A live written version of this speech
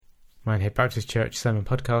Minehead Baptist Church Sermon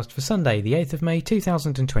Podcast for Sunday, the 8th of May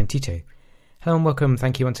 2022. Hello and welcome,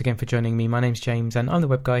 thank you once again for joining me. My name's James and I'm the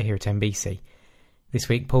web guy here at MBC. This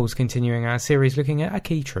week Paul's continuing our series looking at a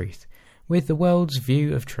key truth, with the world's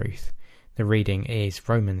view of truth. The reading is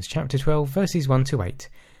Romans chapter 12 verses 1 to 8,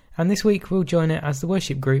 and this week we'll join it as the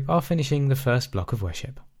worship group are finishing the first block of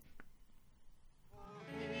worship.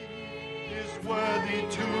 He is worthy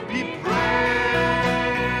to be praised.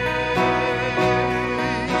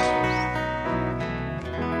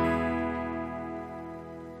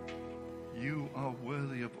 You are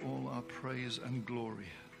worthy of all our praise and glory,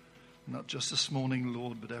 not just this morning,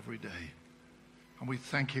 Lord, but every day. And we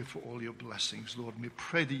thank you for all your blessings, Lord. And we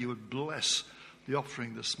pray that you would bless the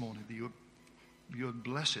offering this morning, that you would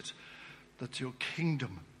bless it, that your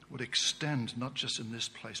kingdom would extend not just in this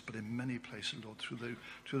place, but in many places, Lord,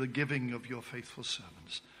 through the giving of your faithful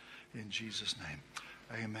servants. In Jesus' name,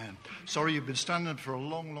 amen. Sorry, you've been standing for a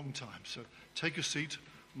long, long time. So take a seat.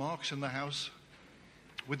 Mark's in the house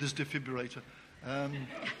with his defibrillator. I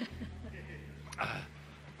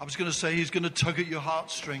was going to say he's going to tug at your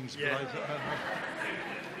heartstrings. Yeah.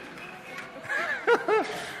 But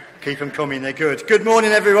Keep them coming, they're good. Good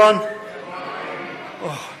morning, everyone.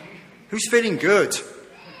 Oh, who's feeling good?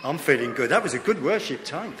 I'm feeling good. That was a good worship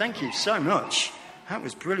time. Thank you so much. That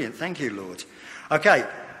was brilliant. Thank you, Lord. Okay,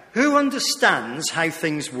 who understands how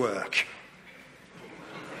things work?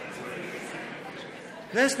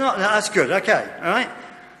 That's good. Okay, all right.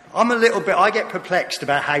 I get perplexed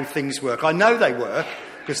about how things work. I know they work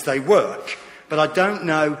because they work, but I don't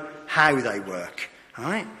know how they work. All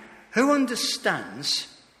right? Who understands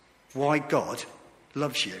why God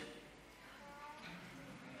loves you?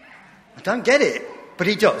 I don't get it, but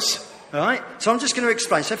he does. All right? So I'm just going to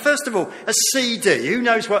explain. So first of all, a CD. Who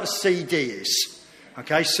knows what a CD is?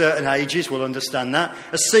 Okay, certain ages will understand that.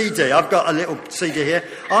 A CD. I've got a little CD here.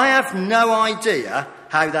 I have no idea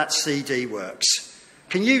how that CD works.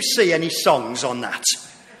 Can you see any songs on that?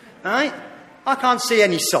 All right? I can't see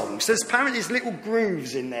any songs. Apparently there's little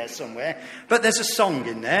grooves in there somewhere, but there's a song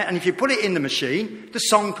in there, and if you put it in the machine, the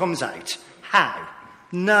song comes out. How?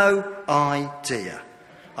 No idea.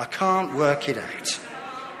 I can't work it out.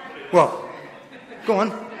 What? Go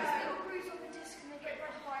on.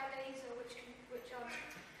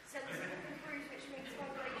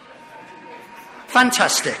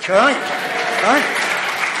 Fantastic, all right? All right?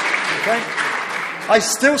 Okay. I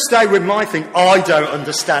still stay with my thing. I don't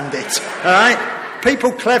understand it. All right?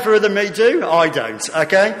 People cleverer than me do. I don't.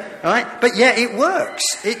 Okay? All right? But yeah, it works.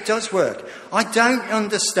 It does work. I don't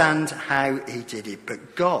understand how he did it,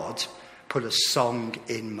 but God put a song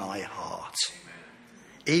in my heart.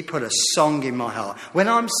 He put a song in my heart. When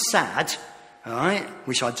I'm sad, all right,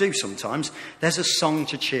 which I do sometimes, there's a song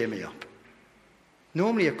to cheer me up.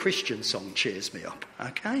 Normally a Christian song cheers me up.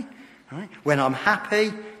 Okay? Right? When I'm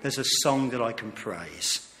happy, there's a song that I can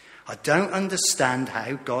praise. I don't understand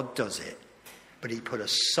how God does it, but he put a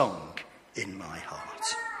song in my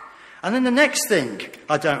heart. And then the next thing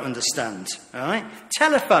I don't understand, all right?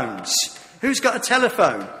 Telephones. Who's got a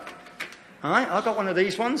telephone? All right, I've got one of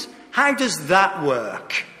these ones. How does that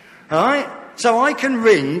work? All right, so I can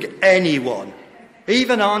ring anyone,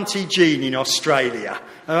 even Auntie Jean in Australia.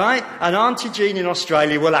 All right? And Auntie Jean in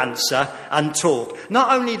Australia will answer and talk.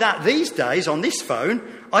 Not only that, these days on this phone,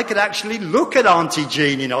 I could actually look at Auntie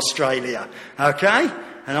Jean in Australia. Okay?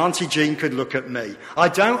 And Auntie Jean could look at me. I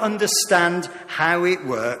don't understand how it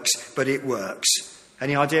works, but it works.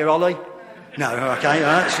 Any idea, Ollie? No, okay.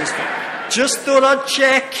 All right, just thought I'd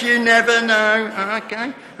check. You never know.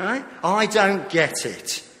 Okay? All right? I don't get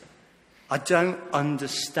it. I don't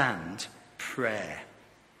understand prayer.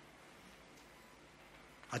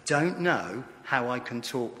 I don't know how I can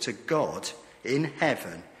talk to God in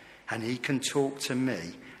heaven and he can talk to me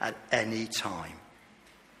at any time.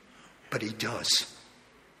 But he does.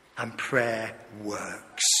 And prayer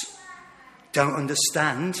works. Don't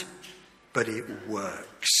understand, but it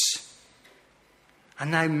works.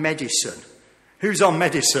 And now medicine. Who's on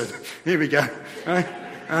medicine? Here we go.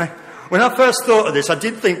 When I first thought of this, I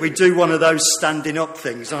did think we'd do one of those standing up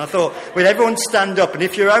things. And I thought, well, everyone stand up. And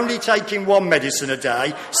if you're only taking one medicine a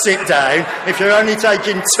day, sit down. If you're only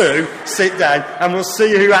taking two, sit down. And we'll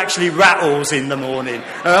see who actually rattles in the morning.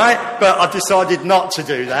 All right? But I've decided not to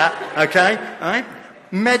do that. Okay? All right?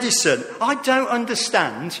 Medicine. I don't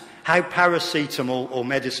understand how paracetamol or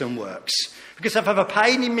medicine works. Because if I have a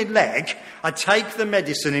pain in my leg, I take the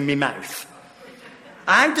medicine in my mouth.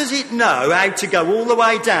 How does it know how to go all the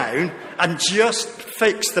way down and just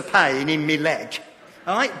fix the pain in my leg?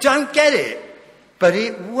 All right? Don't get it. But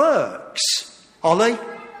it works. Ollie?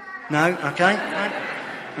 No? Okay. Right.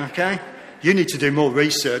 Okay. You need to do more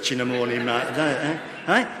research in the morning, mate.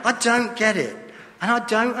 Right? I don't get it. And I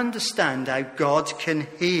don't understand how God can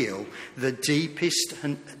heal the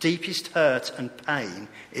deepest hurt and pain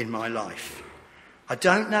in my life. I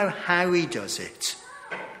don't know how he does it,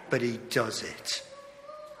 but he does it.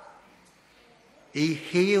 He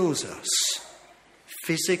heals us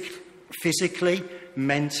physically,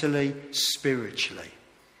 mentally, spiritually.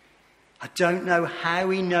 I don't know how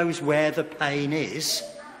he knows where the pain is,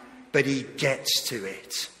 but he gets to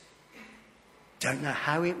it. Don't know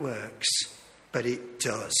how it works, but it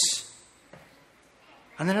does.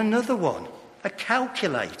 And then another one, a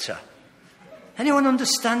calculator. Anyone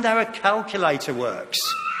understand how a calculator works?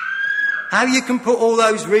 How you can put all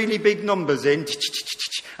those really big numbers in,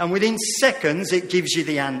 and within seconds it gives you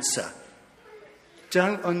the answer.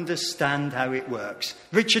 Don't understand how it works.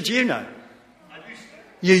 Richard, you know?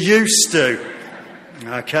 You used to.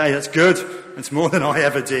 Okay, that's good. That's more than I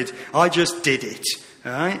ever did. I just did it.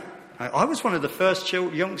 All right? I was one of the first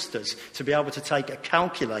youngsters to be able to take a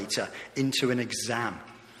calculator into an exam.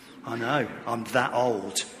 I know, I'm that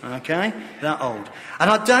old. Okay? That old. And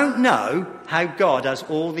I don't know how God has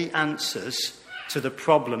all the answers to the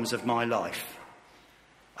problems of my life.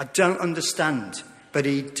 I don't understand, but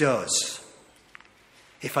he does.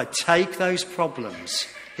 If I take those problems,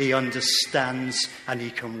 he understands and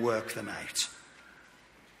he can work them out.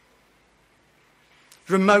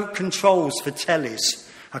 Remote controls for tellies.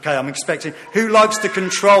 Okay, I'm expecting... Who likes to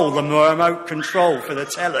control the remote control for the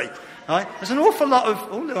telly? Right? There's an awful lot of...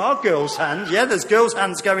 Oh, there are girls' hands. Yeah, there's girls'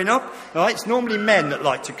 hands going up. Right? It's normally men that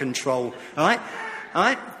like to control. Right?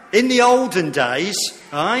 Right? In the olden days,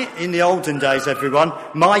 right? In the olden days, everyone,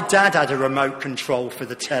 my dad had a remote control for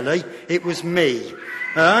the telly. It was me.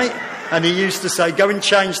 Right? And he used to say, go and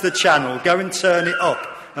change the channel. Go and turn it up.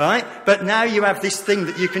 All right? But now you have this thing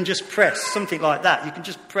that you can just press, something like that. You can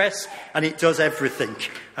just press and it does everything.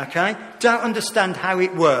 Okay? Don't understand how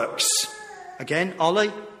it works. Again,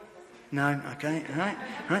 Ollie? No? Okay? All right?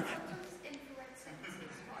 All right?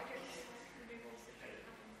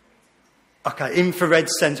 Okay, infrared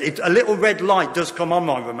sensor. A little red light does come on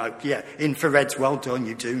my remote. Yeah, infrared's well done.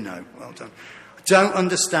 You do know. Well done. I don't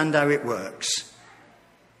understand how it works.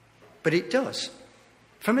 But it does.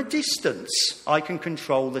 From a distance, I can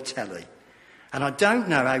control the telly. And I don't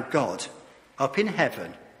know how God, up in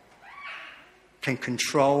heaven, can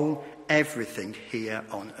control everything here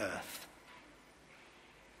on earth.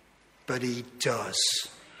 But he does.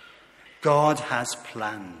 God has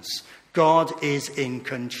plans. God is in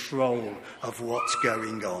control of what's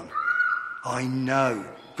going on. I know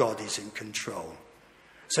God is in control.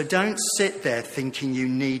 So don't sit there thinking you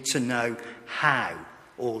need to know how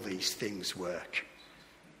all these things work.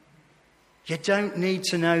 You don't need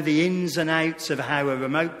to know the ins and outs of how a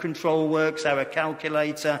remote control works, how a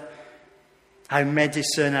calculator, how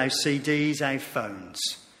medicine, how CDs, how phones.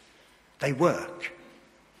 They work.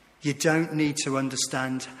 You don't need to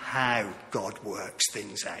understand how God works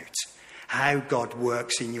things out, how God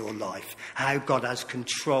works in your life, how God has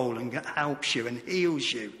control and helps you and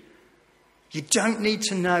heals you. You don't need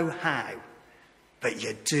to know how, but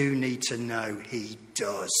you do need to know he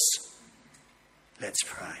does. Let's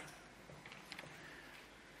pray.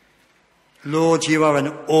 Lord, you are an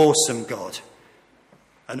awesome God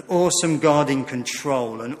in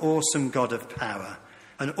control, an awesome God of power,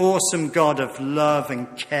 an awesome God of love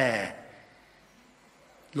and care.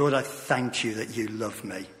 Lord, I thank you that you love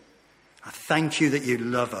me. I thank you that you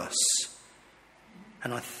love us.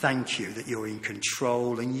 And I thank you that you're in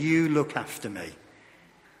control and you look after me.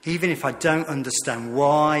 Even if I don't understand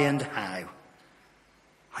why and how,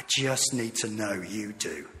 I just need to know you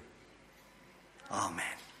do. Amen.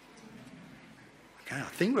 Okay, I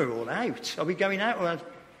think we're all out. Are we going out? Or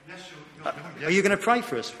are you going to pray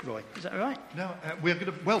for us, Roy? Is that all right? No, we're going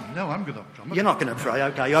to... Well, no, I'm going to... You're not going to pray?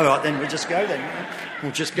 Okay, all right, then we'll just go then.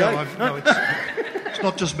 We'll just go. No, it's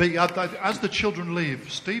not just me. As the children leave...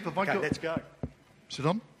 Steve, have I got... Okay, let's go. Sit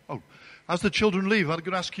on. Oh. As the children leave, I'm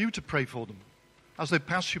going to ask you to pray for them. As they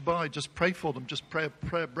pass you by, just pray for them. Just pray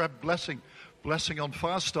a blessing. Blessing on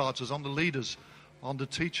fire starters, on the leaders, on the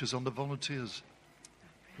teachers, on the volunteers.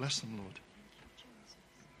 Bless them, Lord.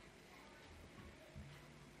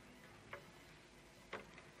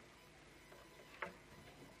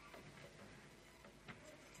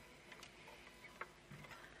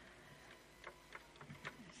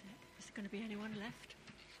 Is there going to be anyone left?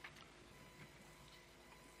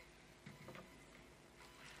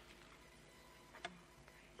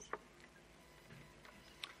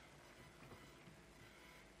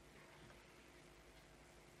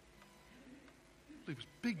 Leaves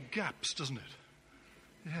big gaps, doesn't it?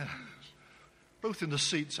 Yeah. both in the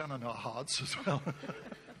seats and in our hearts as well.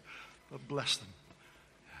 But bless them.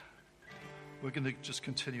 We're going to just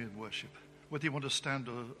continue in worship. Whether you want to stand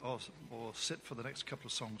or sit for the next couple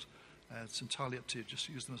of songs, it's entirely up to you. Just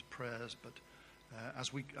use them as prayers. But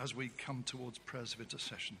as we come towards prayers of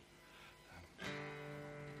intercession.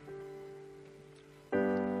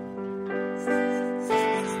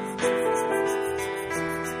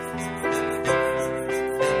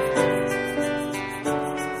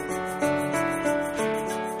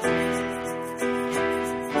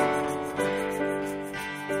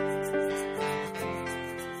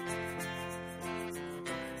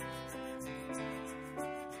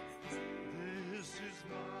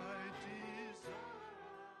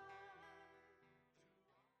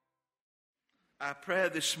 Our prayer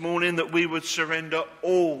this morning that we would surrender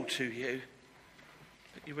all to you,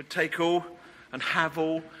 that you would take all and have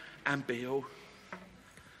all and be all,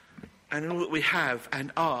 and in all that we have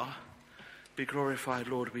and are, be glorified,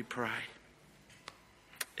 Lord, we pray.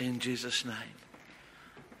 In Jesus' name,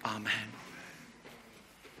 amen.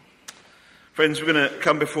 Friends, we're going to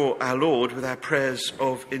come before our Lord with our prayers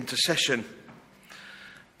of intercession,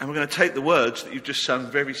 and we're going to take the words that you've just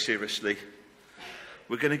sung very seriously.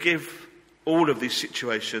 We're going to give all of these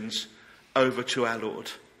situations over to our Lord.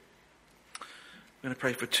 I'm going to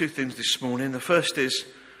pray for two things this morning. The first is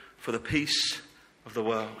for the peace of the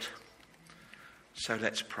world. So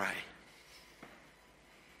let's pray.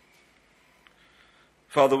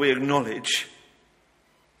 Father, we acknowledge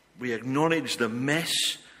the mess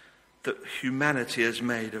that humanity has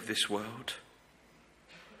made of this world.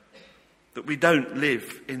 That we don't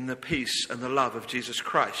live in the peace and the love of Jesus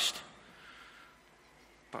Christ,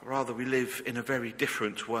 but rather we live in a very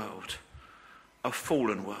different world, a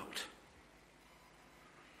fallen world.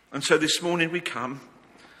 And so this morning we come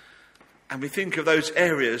and we think of those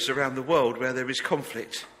areas around the world where there is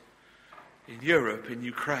conflict. In Europe, in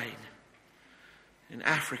Ukraine, in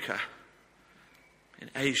Africa, in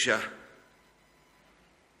Asia,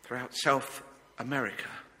 throughout South America.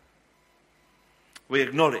 We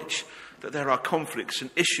acknowledge that there are conflicts and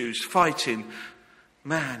issues, fighting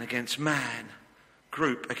man against man,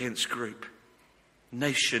 group against group,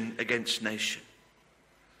 nation against nation.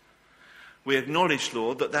 We acknowledge,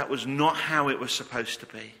 Lord, that was not how it was supposed to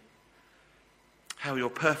be. How your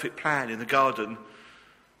perfect plan in the garden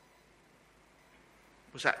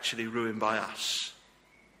was actually ruined by us.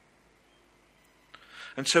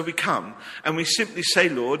 And so we come and we simply say,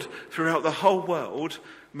 Lord, throughout the whole world,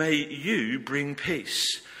 may you bring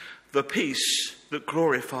peace, the peace that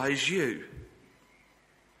glorifies you.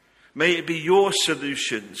 May it be your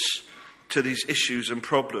solutions to these issues and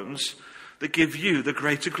problems that give you the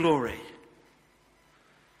greater glory.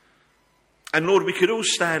 And Lord, we could all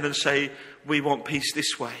stand and say, we want peace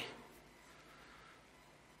this way.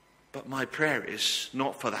 But my prayer is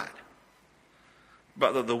not for that,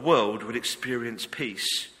 but that the world would experience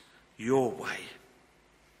peace your way.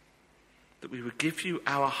 That we would give you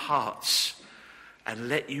our hearts and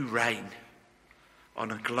let you reign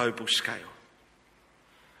on a global scale.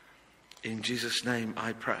 In Jesus' name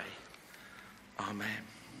I pray. Amen.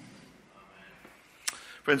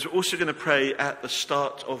 Friends, we're also going to pray at the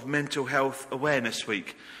start of Mental Health Awareness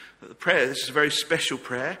Week. The prayer, this is a very special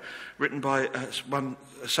prayer written by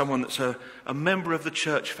someone that's a member of the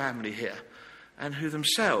church family here and who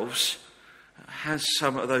themselves has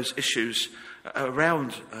some of those issues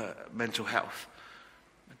around mental health.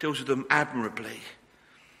 It deals with them admirably.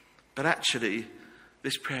 But actually,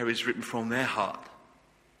 this prayer is written from their heart.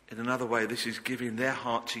 In another way, this is giving their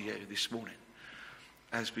heart to you this morning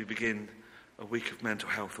as we begin a week of mental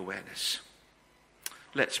health awareness.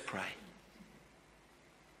 Let's pray.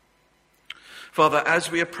 Father,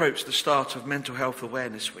 as we approach the start of Mental Health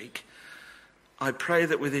Awareness Week, I pray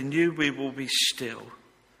that within you we will be still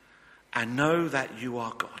and know that you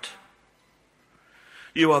are God.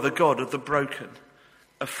 You are the God of the broken,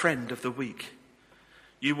 a friend of the weak.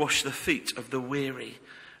 You wash the feet of the weary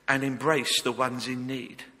and embrace the ones in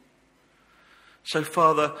need. So,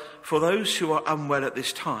 Father, for those who are unwell at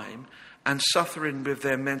this time and suffering with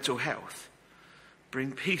their mental health,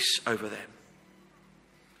 bring peace over them.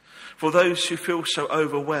 For those who feel so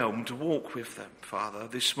overwhelmed, walk with them, Father,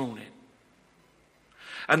 this morning.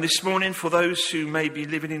 And this morning, for those who may be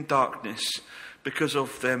living in darkness because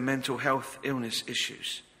of their mental health illness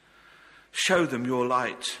issues, show them your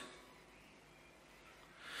light.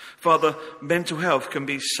 Father, mental health can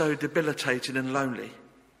be so debilitating and lonely.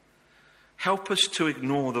 Help us to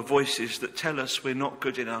ignore the voices that tell us we're not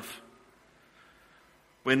good enough,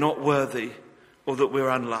 we're not worthy, or that we're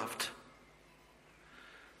unloved.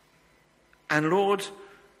 And Lord,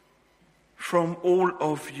 from all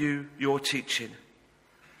of you, your teaching.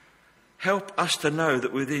 Help us to know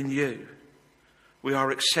that within you we are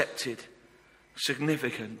accepted,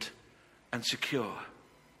 significant and secure.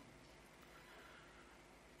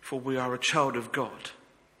 For we are a child of God.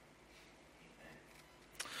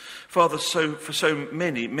 Father, for so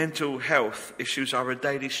many, mental health issues are a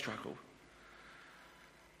daily struggle.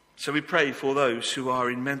 So we pray for those who are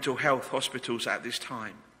in mental health hospitals at this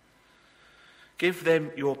time. Give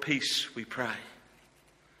them your peace, we pray.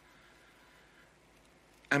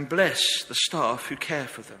 And bless the staff who care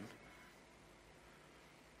for them.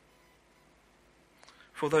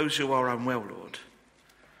 For those who are unwell, Lord,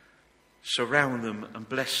 surround them and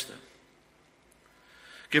bless them.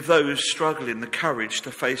 Give those struggling the courage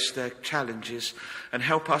to face their challenges and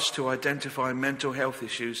help us to identify mental health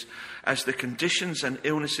issues as the conditions and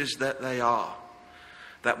illnesses that they are,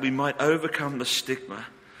 that we might overcome the stigma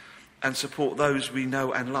and support those we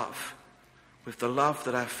know and love with the love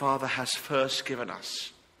that our Father has first given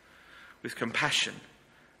us, with compassion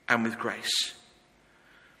and with grace.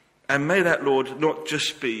 And may that, Lord, not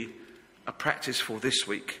just be a practice for this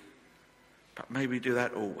week, but may we do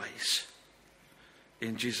that always.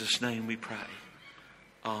 In Jesus' name we pray.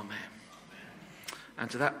 Amen. And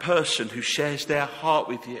to that person who shares their heart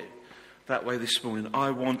with you that way this morning, I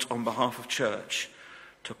want, on behalf of church,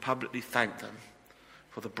 to publicly thank them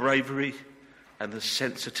for the bravery and the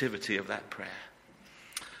sensitivity of that prayer.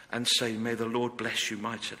 And say, may the Lord bless you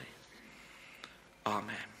mightily.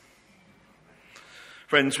 Amen.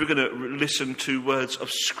 Friends, we're going to listen to words of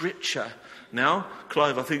Scripture now.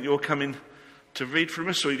 Clive, I think you're coming to read from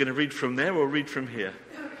us, or are you going to read from there or read from here?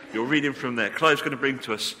 You're reading from there. Clive's going to bring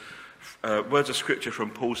to us words of Scripture from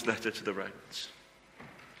Paul's letter to the Romans.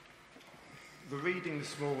 The reading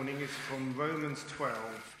this morning is from Romans 12,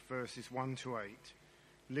 verses 1 to 8,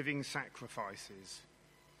 living sacrifices.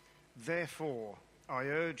 Therefore, I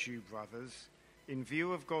urge you, brothers, in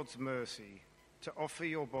view of God's mercy, to offer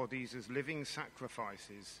your bodies as living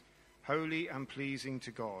sacrifices, holy and pleasing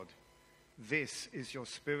to God. This is your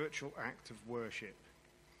spiritual act of worship.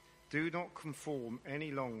 Do not conform any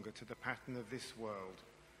longer to the pattern of this world,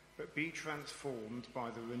 but be transformed by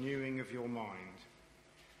the renewing of your mind.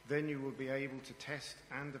 Then you will be able to test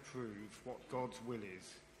and approve what God's will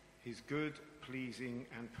is, his good, pleasing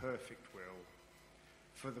and perfect will.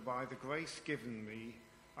 For by the grace given me,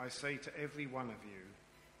 I say to every one of you,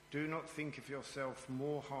 do not think of yourself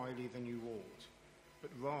more highly than you ought,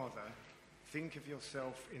 but rather think of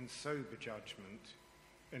yourself in sober judgment,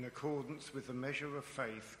 in accordance with the measure of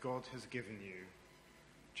faith God has given you.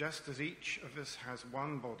 Just as each of us has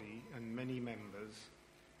one body and many members,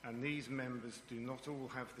 and these members do not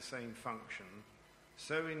all have the same function,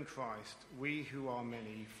 so in Christ we who are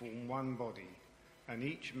many form one body, and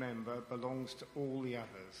each member belongs to all the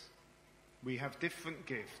others. We have different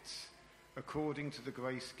gifts according to the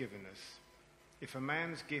grace given us. If a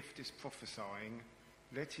man's gift is prophesying,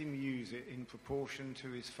 let him use it in proportion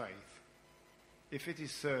to his faith. If it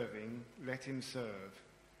is serving, let him serve.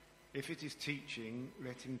 If it is teaching,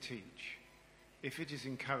 let him teach. If it is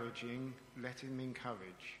encouraging, let him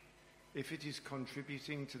encourage. If it is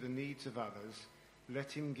contributing to the needs of others,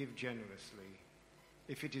 let him give generously.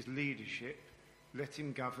 If it is leadership, let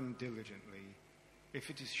him govern diligently. If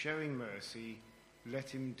it is showing mercy, let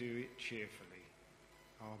him do it cheerfully.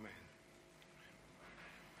 Amen.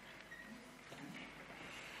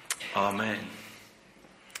 Amen.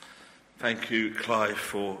 Thank you, Clive,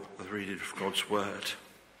 for the reading of God's word.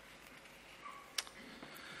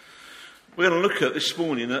 We're going to look at this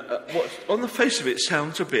morning at what, on the face of it,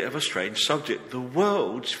 sounds a bit of a strange subject, the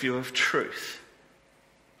world's view of truth.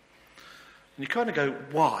 And you kind of go,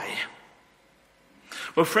 why?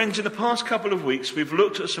 Well, friends, in the past couple of weeks, we've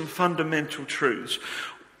looked at some fundamental truths.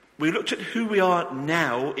 We looked at who we are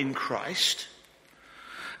now in Christ,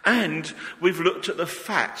 and we've looked at the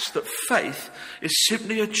facts that faith is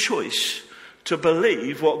simply a choice to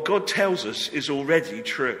believe what God tells us is already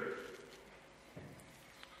true.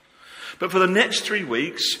 But for the next 3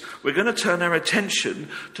 weeks, we're going to turn our attention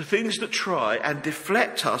to things that try and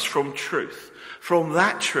deflect us from truth, from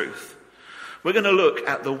that truth. We're going to look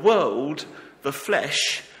at the world, the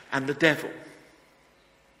flesh, and the devil.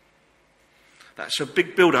 That's a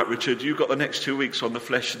big build-up, Richard. You've got the next 2 weeks on the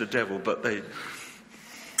flesh and the devil, but we're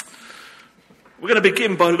going to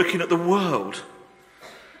begin by looking at the world,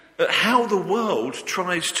 at how the world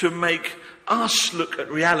tries to make us look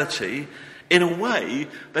at reality in a way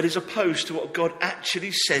that is opposed to what God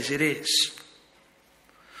actually says it is.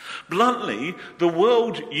 Bluntly, the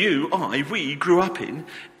world we grew up in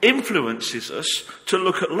influences us to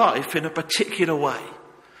look at life in a particular way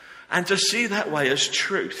and to see that way as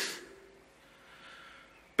truth.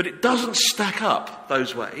 But it doesn't stack up,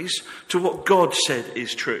 those ways, to what God said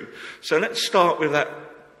is true. So let's start with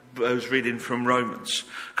those reading from Romans,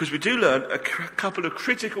 because we do learn a couple of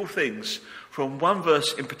critical things from one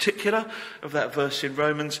verse in particular of that verse in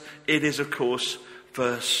Romans. It is, of course,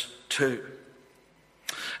 verse 2.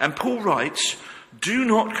 And Paul writes, "Do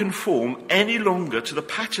not conform any longer to the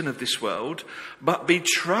pattern of this world, but be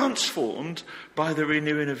transformed by the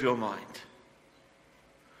renewing of your mind."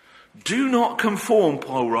 Do not conform,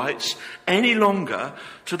 Paul writes, any longer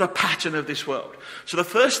to the pattern of this world. So the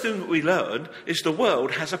first thing that we learn is the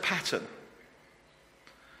world has a pattern.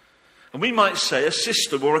 And we might say a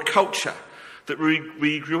system or a culture that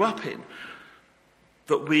we grew up in,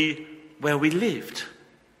 where we lived.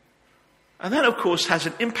 And that, of course, has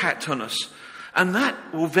an impact on us. And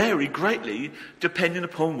that will vary greatly depending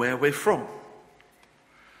upon where we're from.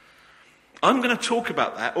 I'm going to talk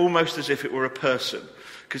about that almost as if it were a person,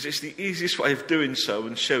 because it's the easiest way of doing so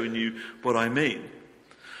and showing you what I mean.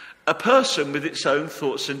 A person with its own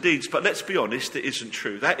thoughts and deeds, but let's be honest, it isn't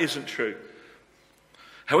true. That isn't true.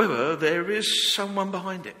 However, there is someone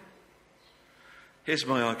behind it. Here's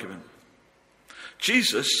my argument.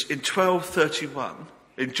 Jesus in John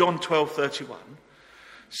 12:31,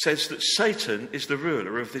 says that Satan is the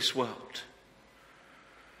ruler of this world.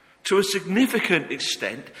 To a significant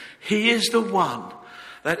extent, he is the one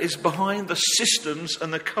that is behind the systems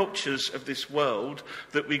and the cultures of this world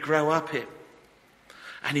that we grow up in.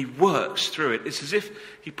 And he works through it. It's as if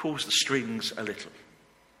he pulls the strings a little.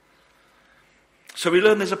 So we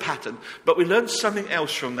learn there's a pattern, but we learn something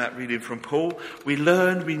else from that reading from Paul. We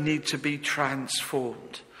learn we need to be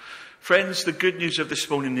transformed. Friends, the good news of this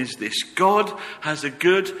morning is this. God has a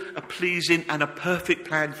good, a pleasing and a perfect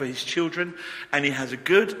plan for his children, and he has a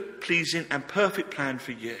good, pleasing and perfect plan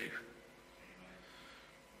for you.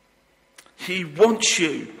 He wants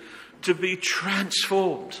you to be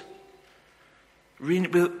transformed.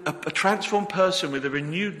 A transformed person with a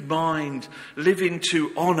renewed mind, living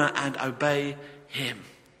to honour and obey him.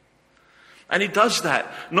 And he does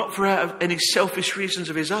that not for out of any selfish reasons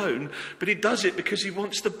of his own, but he does it because he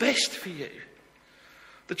wants the best for you.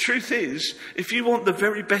 The truth is, if you want the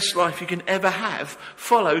very best life you can ever have,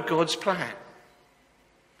 follow God's plan.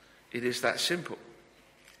 It is that simple.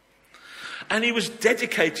 And he was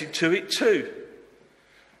dedicated to it too,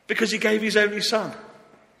 because he gave his only son,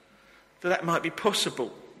 that might be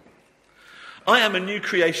possible. I am a new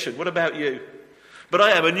creation. What about you? But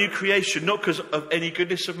I am a new creation, not because of any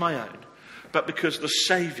goodness of my own, but because the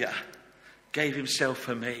Saviour gave himself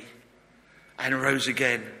for me and rose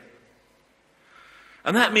again.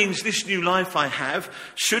 And that means this new life I have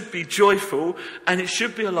should be joyful, and it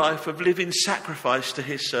should be a life of living sacrifice to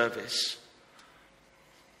his service.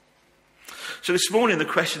 So this morning the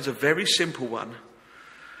question's a very simple one.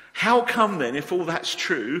 How come then, if all that's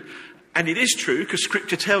true, and it is true because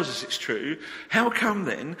Scripture tells us it's true, how come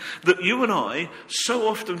then that you and I so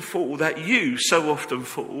often fall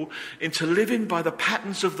into living by the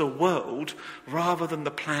patterns of the world rather than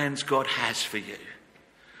the plans God has for you?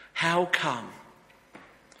 How come?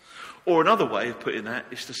 Or another way of putting that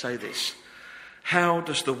is to say this. How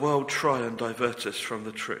does the world try and divert us from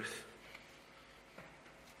the truth?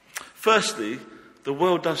 Firstly, the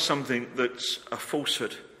world does something that's a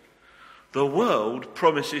falsehood. The world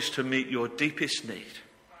promises to meet your deepest need.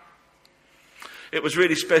 It was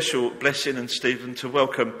really special, Blessing and Stephen, to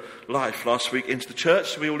welcome Life last week into the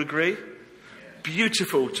church. Do we all agree?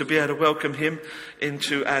 Beautiful to be able to welcome him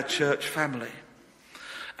into our church family.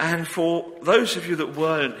 And for those of you that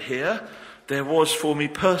weren't here, there was for me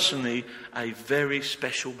personally a very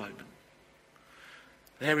special moment.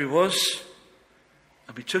 There he was,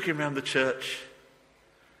 and we took him around the church,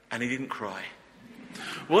 and he didn't cry.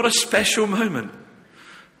 What a special moment.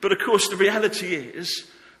 But of course the reality is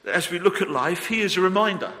that as we look at life, he is a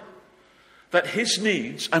reminder that his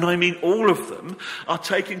needs, and I mean all of them, are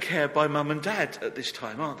taken care of by mum and dad at this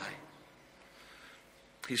time, aren't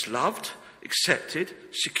they? He's loved, accepted,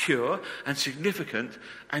 secure and significant,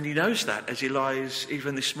 and he knows that as he lies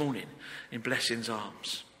even this morning in Blessing's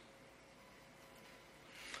arms.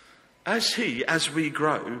 As we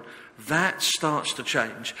grow, that starts to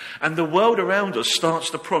change. And the world around us starts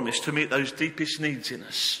to promise to meet those deepest needs in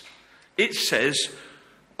us. It says,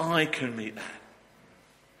 I can meet that.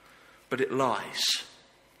 But it lies.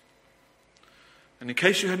 And in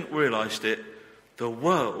case you hadn't realised it, the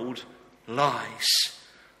world lies.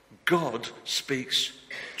 God speaks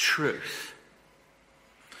truth.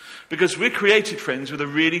 Because we're created, friends, with a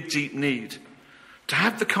really deep need to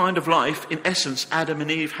have the kind of life, in essence, Adam and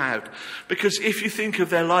Eve had. Because if you think of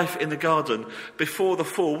their life in the garden before the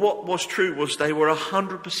fall, what was true was they were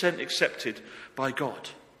 100% accepted by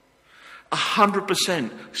God.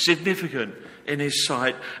 100% significant in his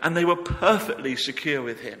sight, and they were perfectly secure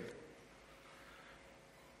with him.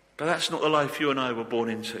 But that's not the life you and I were born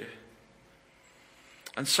into.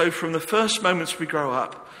 And so from the first moments we grow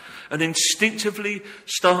up and instinctively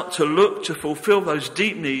start to look to fulfill those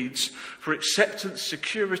deep needs for acceptance,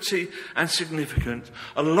 security and significance,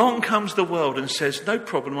 along comes the world and says, no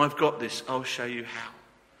problem, I've got this, I'll show you how.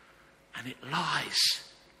 And it lies.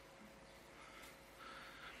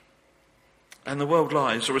 And the world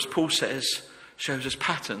lies, or as Paul says, shows us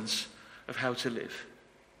patterns of how to live.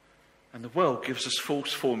 And the world gives us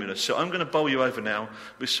false formulas. So I'm going to bowl you over now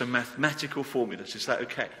with some mathematical formulas. Is that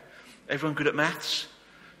okay? Everyone good at maths?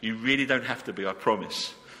 You really don't have to be, I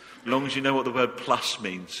promise. As long as you know what the word plus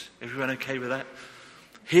means. Everyone okay with that?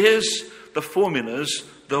 Here's the formulas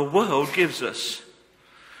the world gives us.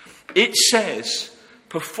 It says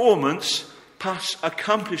performance plus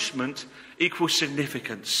accomplishment equals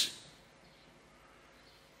significance.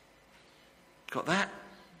 Got that?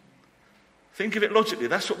 Think of it logically.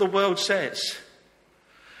 That's what the world says.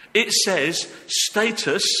 It says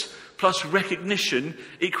status plus recognition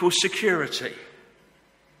equals security.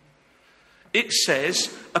 It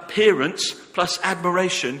says appearance plus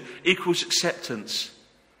admiration equals acceptance.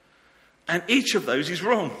 And each of those is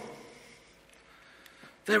wrong.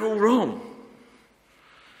 They're all wrong.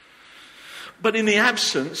 But in the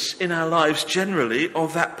absence, in our lives generally,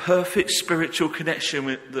 of that perfect spiritual connection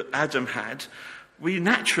that Adam had, we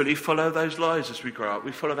naturally follow those lies as we grow up.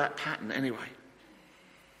 We follow that pattern anyway.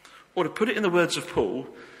 Or to put it in the words of Paul,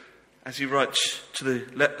 as he writes to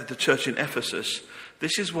the church in Ephesus,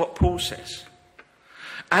 this is what Paul says.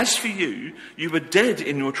 As for you, you were dead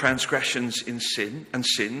in your transgressions in sin and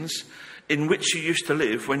sins, in which you used to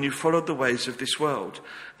live when you followed the ways of this world,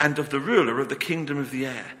 and of the ruler of the kingdom of the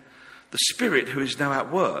air, the spirit who is now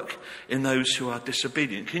at work in those who are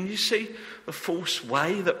disobedient. Can you see the false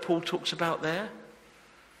way that Paul talks about there?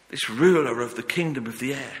 This ruler of the kingdom of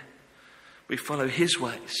the air. We follow his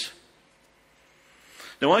ways.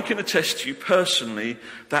 Now, I can attest to you personally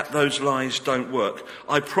that those lies don't work.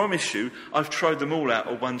 I promise you, I've tried them all out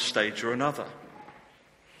at one stage or another.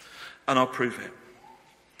 And I'll prove it.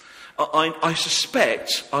 I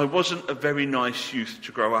suspect I wasn't a very nice youth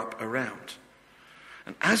to grow up around.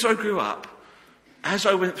 And as I grew up, as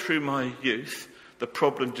I went through my youth, the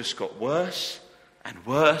problem just got worse and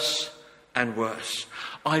worse and worse.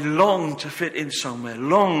 I longed to fit in somewhere,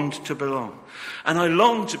 longed to belong. And I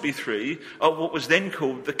longed to be free of what was then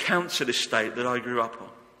called the council estate that I grew up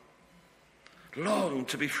on. Longed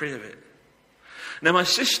to be free of it. Now my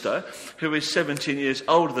sister, who is 17 years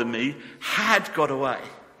older than me, had got away.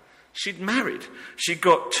 She'd married. She'd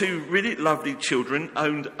got 2 really lovely children,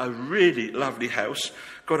 owned a really lovely house,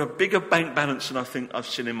 got a bigger bank balance than I think I've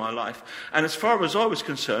seen in my life, and as far as I was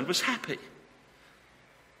concerned, was happy.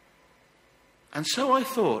 And so I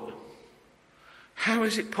thought, how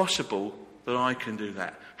is it possible that I can do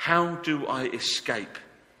that? How do I escape?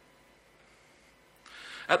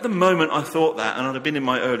 At the moment I thought that, and I'd have been in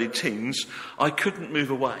my early teens, I couldn't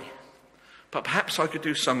move away. But perhaps I could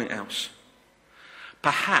do something else.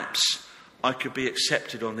 Perhaps I could be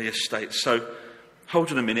accepted on the estate. So,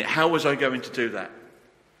 hold on a minute, how was I going to do that?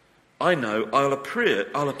 I know I'll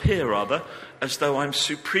appear as though I'm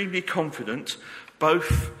supremely confident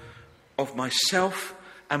both of myself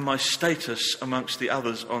and my status amongst the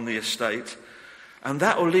others on the estate, and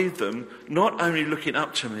that will lead them not only looking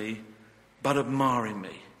up to me, but admiring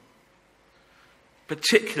me.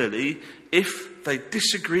 Particularly if they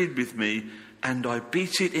disagreed with me and I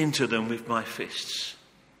beat it into them with my fists.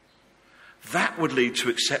 That would lead to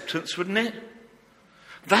acceptance, wouldn't it?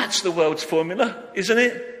 That's the world's formula, isn't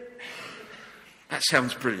it? That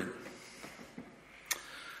sounds brilliant.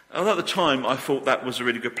 Although at the time I thought that was a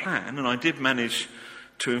really good plan, and I did manage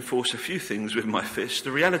to enforce a few things with my fist,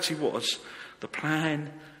 the reality was the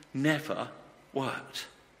plan never worked.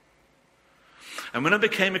 And when I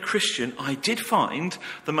became a Christian, I did find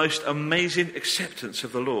the most amazing acceptance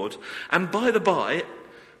of the Lord. And by the by,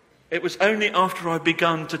 it was only after I'd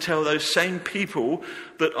begun to tell those same people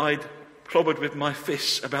that I'd clobbered with my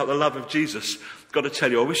fists about the love of Jesus. Got to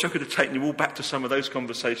tell you, I wish I could have taken you all back to some of those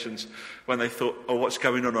conversations when they thought, oh, what's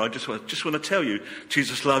going on? I just want to tell you,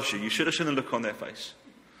 Jesus loves you. You should have seen the look on their face.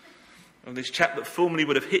 And this chap that formerly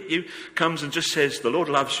would have hit you comes and just says, the Lord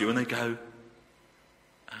loves you. And they go,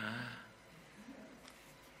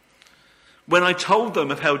 When I told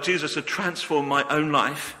them of how Jesus had transformed my own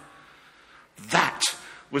life, that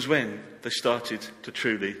was when they started to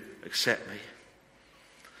truly accept me.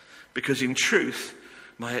 Because in truth,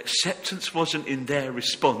 my acceptance wasn't in their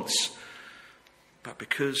response, but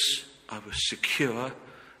because I was secure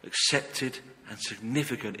accepted and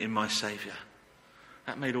significant in my Saviour.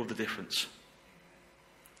 That made all the difference.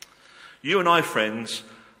 You and I, friends,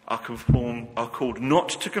 are called not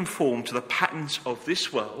to conform to the patterns of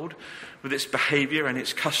this world with its behaviour and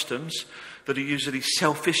its customs that are usually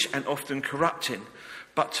selfish and often corrupting,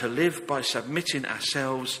 but to live by submitting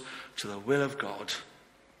ourselves to the will of God.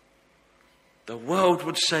 The world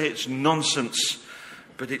would say it's nonsense,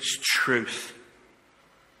 but it's truth.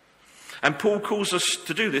 And Paul calls us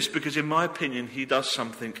to do this because, in my opinion, he does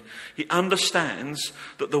something. He understands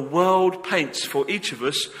that the world paints for each of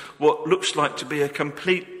us what looks like to be a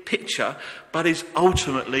complete picture, but is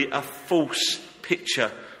ultimately a false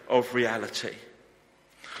picture of reality.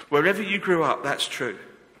 Wherever you grew up, that's true.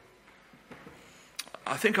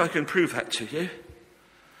 I think I can prove that to you.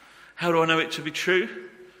 How do I know it to be true?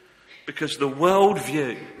 Because the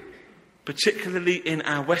worldview, particularly in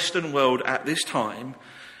our Western world at this time,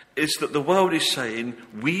 is that the world is saying,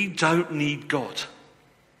 we don't need God.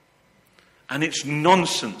 And it's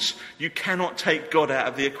nonsense. You cannot take God out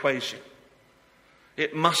of the equation.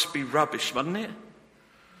 It must be rubbish, mustn't it?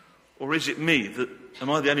 Or is it me? Am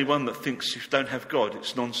I the only one that thinks if you don't have God,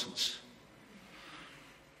 it's nonsense?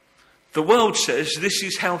 The world says this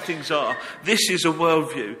is how things are. This is a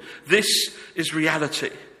worldview. This is reality.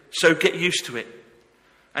 So get used to it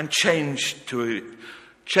and change to it.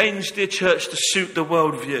 Change, dear church, to suit the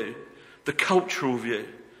worldview, the cultural view.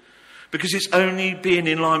 Because it's only being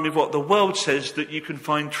in line with what the world says that you can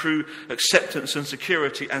find true acceptance and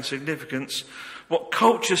security and significance. What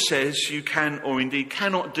culture says you can or indeed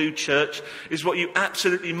cannot do, church, is what you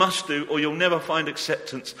absolutely must do or you'll never find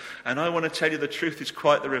acceptance. And I want to tell you the truth is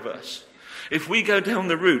quite the reverse. If we go down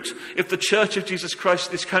the route, if the Church of Jesus Christ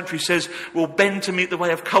in this country says we'll bend to meet the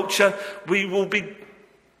way of culture, we will be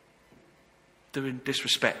doing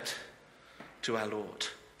disrespect to our Lord.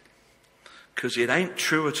 Because it ain't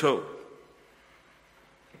true at all.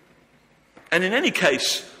 And in any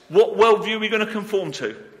case, what worldview are we going to conform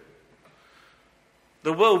to?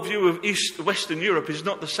 The worldview of Western Europe is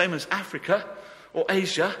not the same as Africa or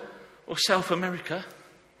Asia or South America.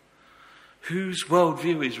 Whose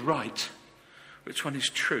worldview is right? Which one is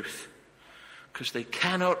truth? Because they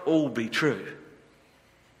cannot all be true.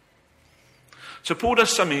 So Paul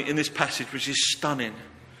does something in this passage which is stunning.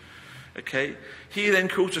 Okay? He then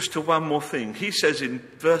calls us to one more thing. He says in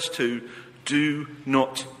verse 2, do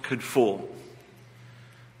not conform.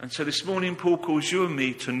 And so this morning Paul calls you and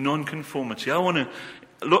me to non-conformity. I want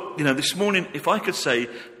to look, this morning, if I could say,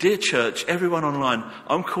 dear church, everyone online,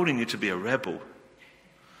 I'm calling you to be a rebel.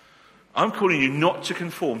 I'm calling you not to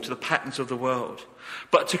conform to the patterns of the world,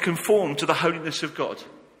 but to conform to the holiness of God.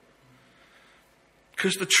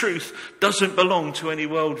 Because the truth doesn't belong to any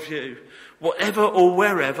worldview, whatever or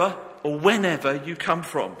wherever or whenever you come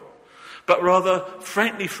from. But rather,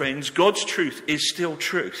 frankly, friends, God's truth is still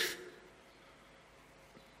truth.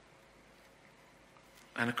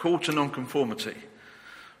 And a call to non-conformity,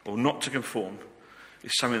 or not to conform,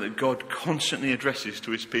 is something that God constantly addresses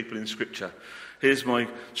to his people in Scripture. Here's my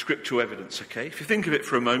scriptural evidence, okay? If you think of it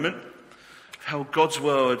for a moment, how God's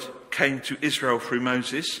word came to Israel through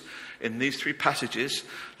Moses in these three passages,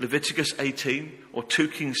 Leviticus 18, or 2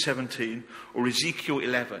 Kings 17, or Ezekiel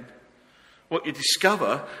 11, what you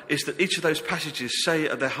discover is that each of those passages say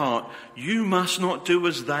at their heart, you must not do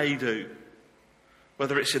as they do,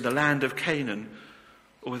 whether it's in the land of Canaan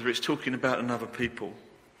or whether it's talking about another people.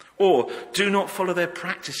 Or, do not follow their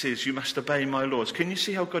practices, you must obey my laws. Can you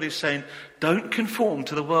see how God is saying, don't conform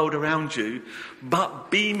to the world around you,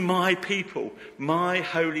 but be my people, my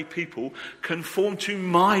holy people, conform to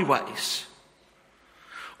my ways.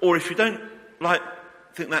 Or if you don't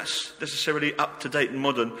think that's necessarily up to date and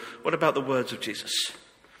modern, what about the words of Jesus?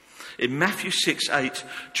 In Matthew 6:8,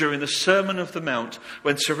 during the Sermon of the Mount,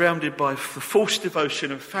 when surrounded by the false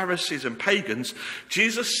devotion of Pharisees and pagans,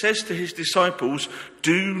 Jesus says to his disciples,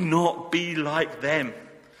 do not be like them.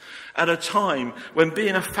 At a time when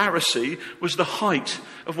being a Pharisee was the height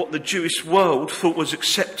of what the Jewish world thought was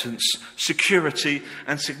acceptance, security,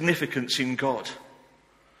 and significance in God.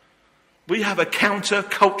 We have a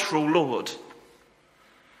counter-cultural Lord.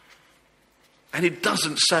 And it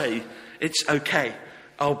doesn't say, it's okay,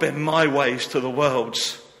 I'll bend my ways to the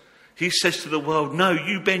world's. He says to the world, no,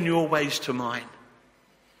 you bend your ways to mine.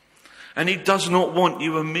 And he does not want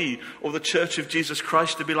you and me or the Church of Jesus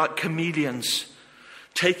Christ to be like chameleons,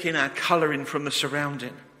 taking our colouring from the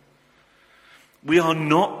surrounding. We are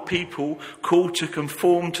not people called to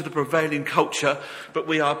conform to the prevailing culture, but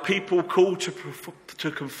we are people called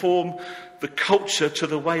to conform the culture to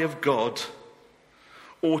the way of God.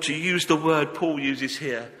 Or to use the word Paul uses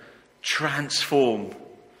here, transform.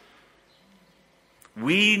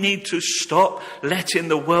 We need to stop letting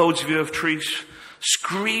the world's view of truth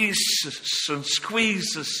squeeze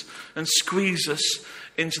us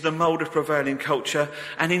into the mould of prevailing culture.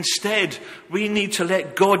 And instead, we need to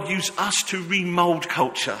let God use us to remould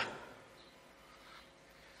culture.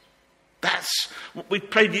 That's what we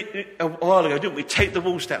prayed a while ago, didn't we? Take the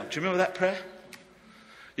walls down. Do you remember that prayer?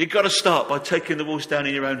 You've got to start by taking the walls down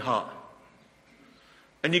in your own heart.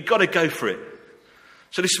 And you've got to go for it.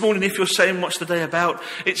 So this morning, if you're saying, what's the day about?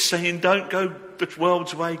 It's saying, don't go the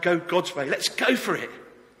world's way, go God's way. Let's go for it.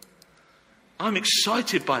 I'm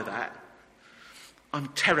excited by that. I'm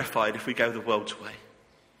terrified if we go the world's way.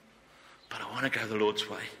 But I want to go the Lord's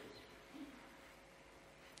way.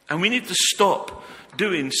 And we need to stop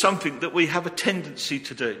doing something that we have a tendency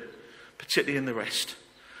to do, particularly in the West.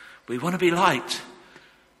 We want to be light.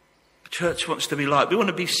 The church wants to be light. We want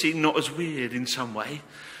to be seen not as weird in some way,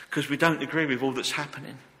 because we don't agree with all that's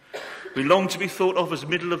happening. We long to be thought of as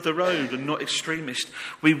middle of the road and not extremist.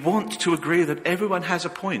 We want to agree that everyone has a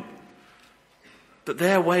point, that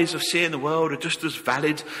their ways of seeing the world are just as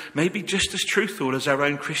valid, maybe just as truthful as our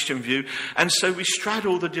own Christian view. And so we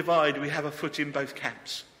straddle the divide. We have a foot in both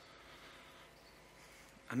camps.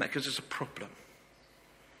 And that gives us a problem.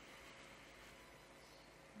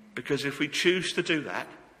 Because if we choose to do that,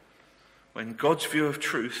 when God's view of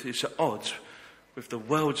truth is at odds with the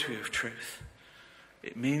world's view of truth,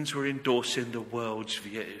 it means we're endorsing the world's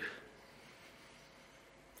view.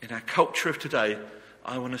 In our culture of today,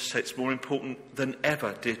 I want to say it's more important than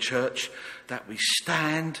ever, dear church, that we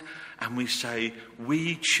stand and we say,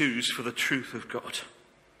 we choose for the truth of God.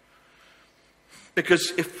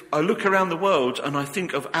 Because if I look around the world and I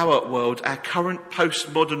think of our world, our current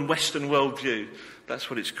postmodern Western worldview, that's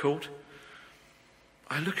what it's called,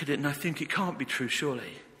 I look at it and I think it can't be true,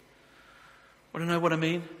 surely. Want to know what I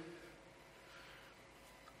mean?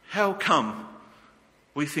 How come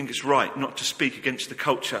we think it's right not to speak against the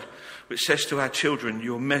culture which says to our children,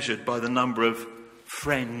 you're measured by the number of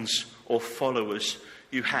friends or followers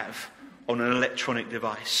you have on an electronic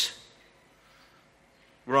device,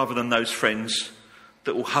 rather than those friends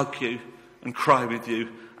that will hug you and cry with you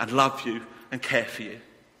and love you and care for you?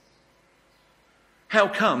 How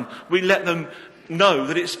come we let them know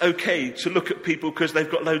that it's okay to look at people because they've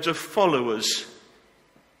got loads of followers,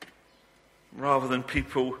 rather than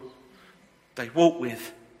people they walk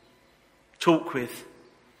with, talk with,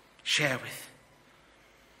 share with?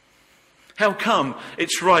 How come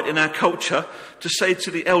it's right in our culture to say to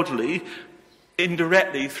the elderly,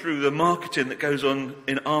 indirectly through the marketing that goes on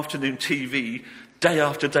in afternoon TV, day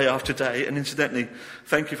after day after day, and incidentally,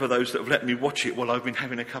 thank you for those that have let me watch it while I've been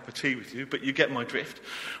having a cup of tea with you, but you get my drift.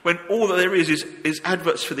 When all that there is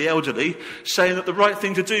adverts for the elderly saying that the right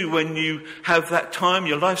thing to do when you have that time,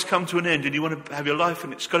 your life's come to an end and you want to have your life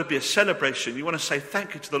and it's got to be a celebration, you want to say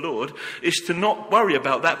thank you to the Lord, is to not worry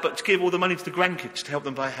about that, but to give all the money to the grandkids to help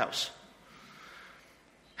them buy a house.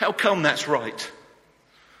 How come that's right?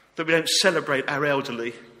 That we don't celebrate our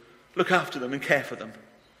elderly, look after them and care for them?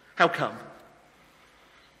 How come?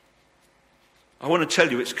 I want to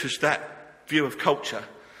tell you it's because that view of culture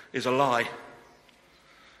is a lie.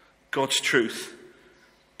 God's truth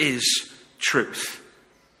is truth.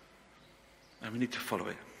 And we need to follow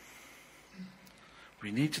it. We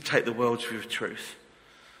need to take the world's view of truth.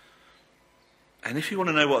 And if you want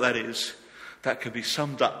to know what that is, that can be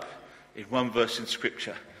summed up in one verse in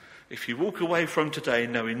Scripture. If you walk away from today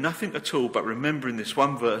knowing nothing at all but remembering this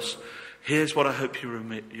one verse, here's what I hope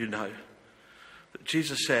you know. That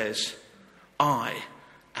Jesus says, I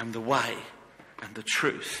am the way and the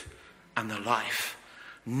truth and the life.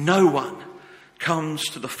 No one comes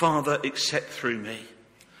to the Father except through me.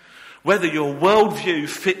 Whether your worldview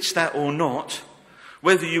fits that or not,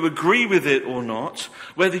 whether you agree with it or not,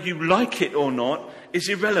 whether you like it or not, is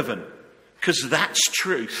irrelevant, because that's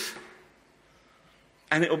truth.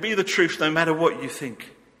 And it'll be the truth no matter what you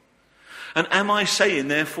think. And am I saying,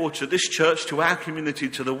 therefore, to this church, to our community,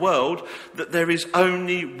 to the world, that there is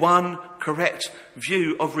only one correct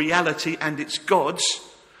view of reality and it's God's,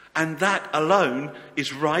 and that alone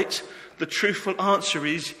is right? The truthful answer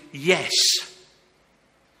is yes.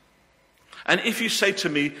 And if you say to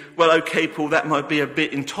me, well, okay, Paul, that might be a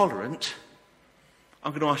bit intolerant,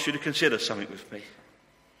 I'm going to ask you to consider something with me.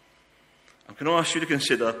 I'm going to ask you to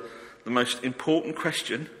consider the most important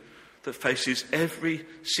question that faces every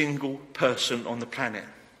single person on the planet.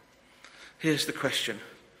 Here's the question.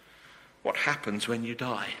 What happens when you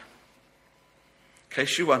die? In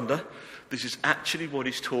case you wonder, this is actually what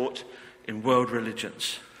is taught in world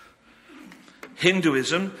religions.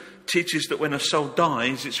 Hinduism teaches that when a soul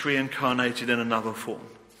dies, it's reincarnated in another form.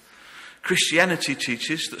 Christianity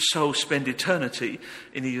teaches that souls spend eternity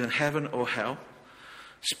in either heaven or hell.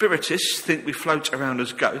 Spiritists think we float around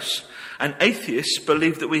as ghosts, and atheists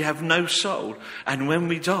believe that we have no soul, and when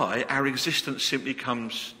we die, our existence simply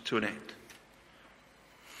comes to an end.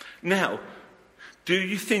 Now, do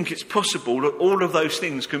you think it's possible that all of those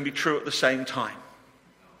things can be true at the same time?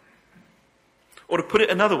 Or to put it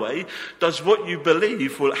another way, does what you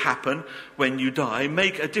believe will happen when you die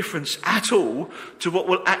make a difference at all to what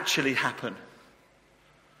will actually happen?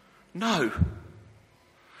 No.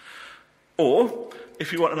 Or,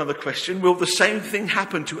 if you want another question, will the same thing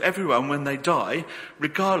happen to everyone when they die,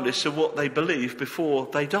 regardless of what they believe before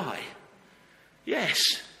they die? Yes.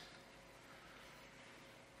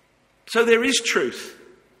 So there is truth.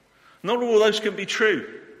 Not all those can be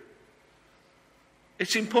true.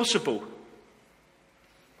 It's impossible.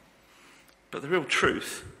 But the real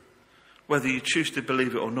truth, whether you choose to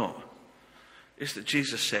believe it or not, is that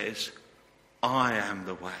Jesus says, I am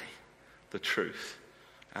the way, the truth,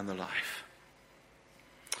 and the life.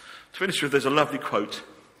 To finish with, there's a lovely quote.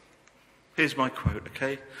 Here's my quote,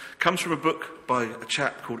 okay? It comes from a book by a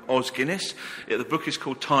chap called Os Guinness. The book is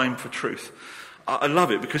called Time for Truth. I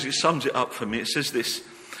love it because it sums it up for me. It says this: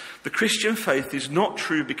 the Christian faith is not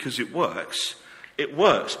true because it works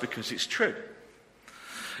because it's true.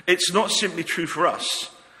 It's not simply true for us,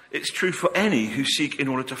 it's true for any who seek in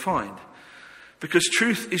order to find. Because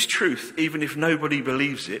truth is truth, even if nobody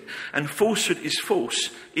believes it, and falsehood is false,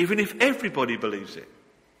 even if everybody believes it.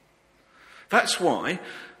 That's why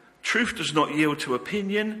truth does not yield to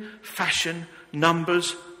opinion, fashion,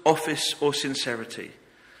 numbers, office, or sincerity.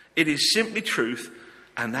 It is simply truth,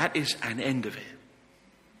 and that is an end of it.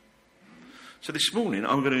 So this morning,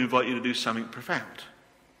 I'm going to invite you to do something profound.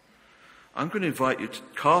 I'm going to invite you to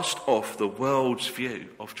cast off the world's view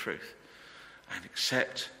of truth and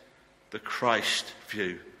accept the Christ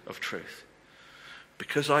view of truth.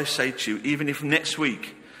 Because I say to you, even if next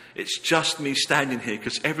week it's just me standing here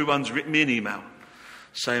because everyone's written me an email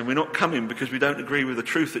saying we're not coming because we don't agree with the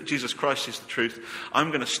truth that Jesus Christ is the truth, I'm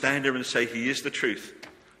going to stand here and say he is the truth,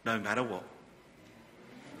 no matter what.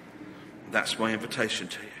 That's my invitation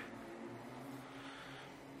to you.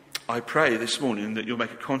 I pray this morning that you'll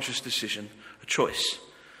make a conscious decision, a choice,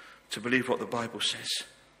 to believe what the Bible says.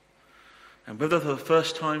 And whether for the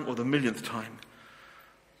first time or the millionth time,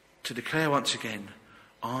 to declare once again,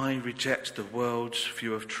 I reject the world's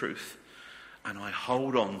view of truth and I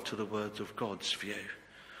hold on to the words of God's view.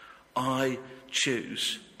 I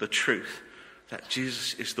choose the truth that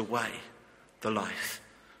Jesus is the way, the life,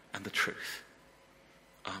 and the truth.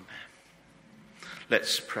 Amen.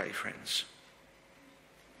 Let's pray, friends.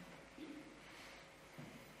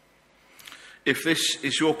 If this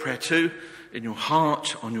is your prayer too, in your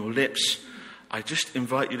heart, on your lips, I just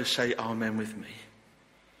invite you to say amen with me.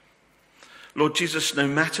 Lord Jesus, no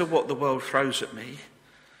matter what the world throws at me,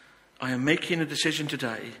 I am making a decision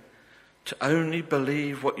today to only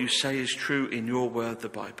believe what you say is true in your word, the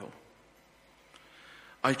Bible.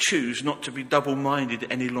 I choose not to be double-minded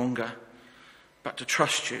any longer, but to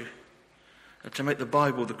trust you and to make the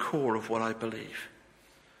Bible the core of what I believe.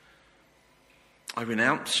 I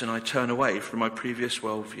renounce and I turn away from my previous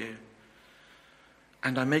worldview.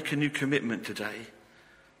 And I make a new commitment today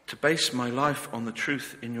to base my life on the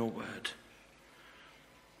truth in your word.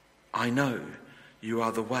 I know you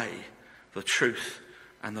are the way, the truth,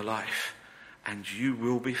 and the life, and you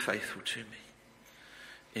will be faithful to me.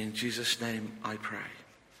 In Jesus' name I pray.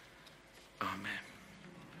 Amen.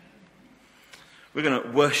 We're going to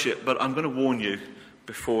worship, but I'm going to warn you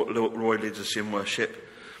before Roy leads us in worship.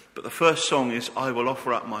 But the first song is I Will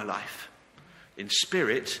Offer Up My Life in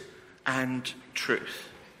spirit and truth.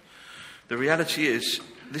 The reality is,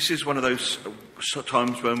 this is one of those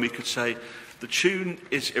times when we could say the tune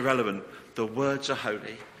is irrelevant, the words are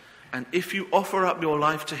holy. And if you offer up your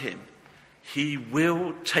life to him, he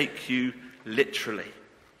will take you literally.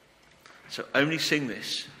 So only sing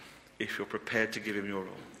this if you're prepared to give him your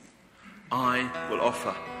all. I will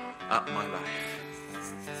offer up my life.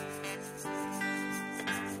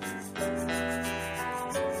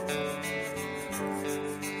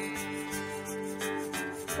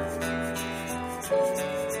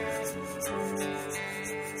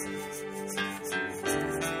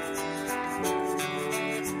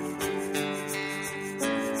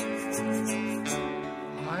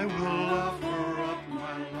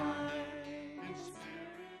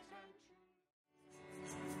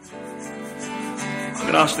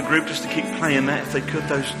 Ask the group just to keep playing that if they could,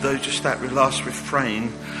 those just that last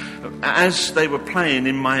refrain. As they were playing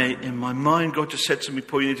in my mind, God just said to me,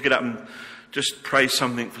 Paul, you need to get up and just pray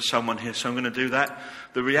something for someone here. So I'm going to do that.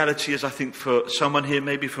 The reality is, I think for someone here,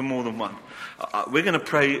 maybe for more than one, we're going to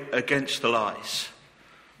pray against the lies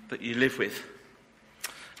that you live with.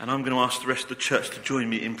 And I'm going to ask the rest of the church to join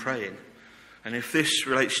me in praying. And if this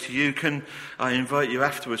relates to you, can I invite you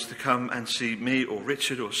afterwards to come and see me or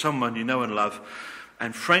Richard or someone you know and love.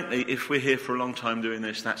 And frankly, if we're here for a long time doing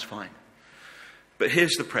this, that's fine. But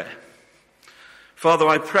here's the prayer. Father,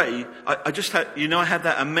 I pray, I just had, I had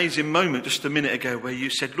that amazing moment just a minute ago where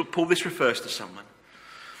you said, look, Paul, this refers to someone.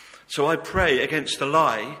 So I pray against the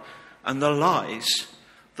lie and the lies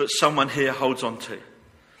that someone here holds on to.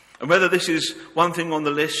 And whether this is one thing on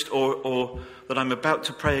the list or that I'm about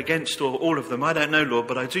to pray against or all of them, I don't know, Lord,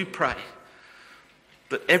 but I do pray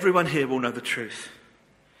that everyone here will know the truth.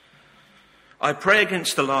 I pray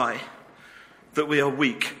against the lie that we are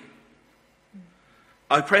weak.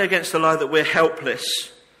 I pray against the lie that we're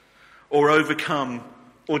helpless or overcome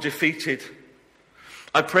or defeated.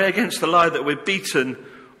 I pray against the lie that we're beaten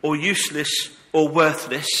or useless or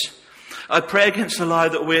worthless. I pray against the lie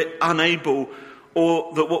that we're unable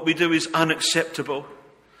or that what we do is unacceptable.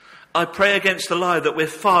 I pray against the lie that we're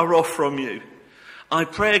far off from you. I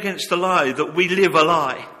pray against the lie that we live a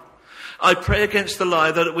lie. I pray against the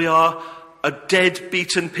lie that we are a dead,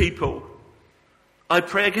 beaten people. I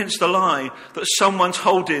pray against the lie that someone's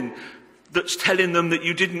holding that's telling them that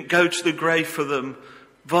you didn't go to the grave for them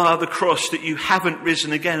via the cross, that you haven't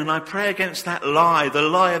risen again. And I pray against that lie, the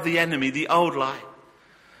lie of the enemy, the old lie.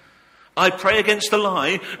 I pray against the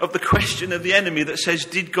lie of the question of the enemy that says,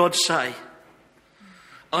 did God say?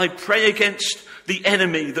 I pray against the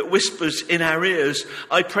enemy that whispers in our ears.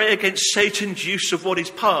 I pray against Satan's use of what is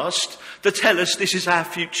past to tell us this is our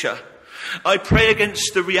future. I pray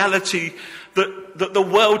against the reality that the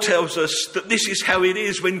world tells us that this is how it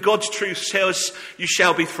is when God's truth says you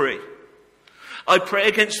shall be free. I pray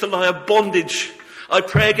against the lie of bondage. I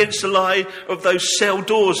pray against the lie of those cell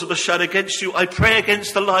doors that are shut against you. I pray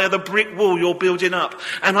against the lie of the brick wall you're building up.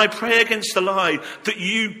 And I pray against the lie that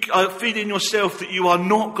you are feeding yourself that you are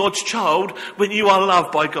not God's child when you are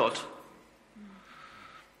loved by God.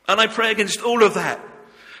 And I pray against all of that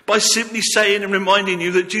by simply saying and reminding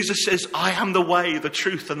you that Jesus says, I am the way, the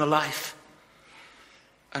truth and the life.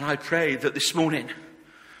 And I pray that this morning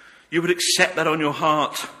you would accept that on your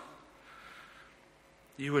heart.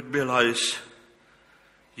 You would realise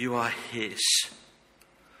you are his.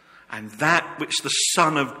 And that which the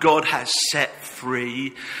Son of God has set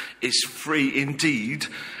free is free indeed.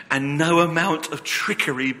 And no amount of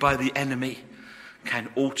trickery by the enemy can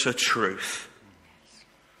alter truth.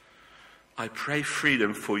 I pray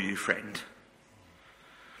freedom for you, friend.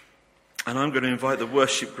 And I'm going to invite the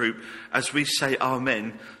worship group, as we say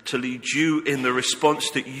amen, to lead you in the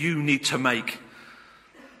response that you need to make.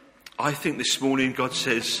 I think this morning God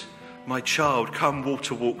says, my child, come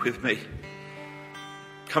water walk with me.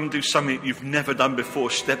 Come do something you've never done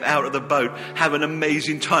before. Step out of the boat. Have an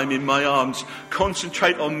amazing time in my arms.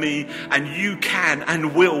 Concentrate on me and you can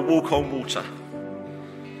and will walk on water.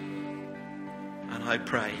 And I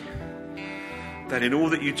pray that in all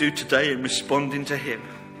that you do today in responding to him,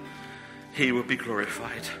 he will be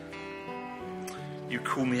glorified. You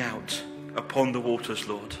call me out upon the waters,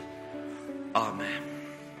 Lord. Amen.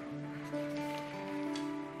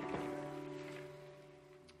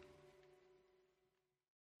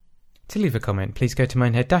 To leave a comment, please go to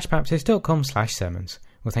minehead-baptist.com/sermons.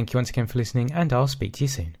 Well, thank you once again for listening, and I'll speak to you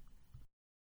soon.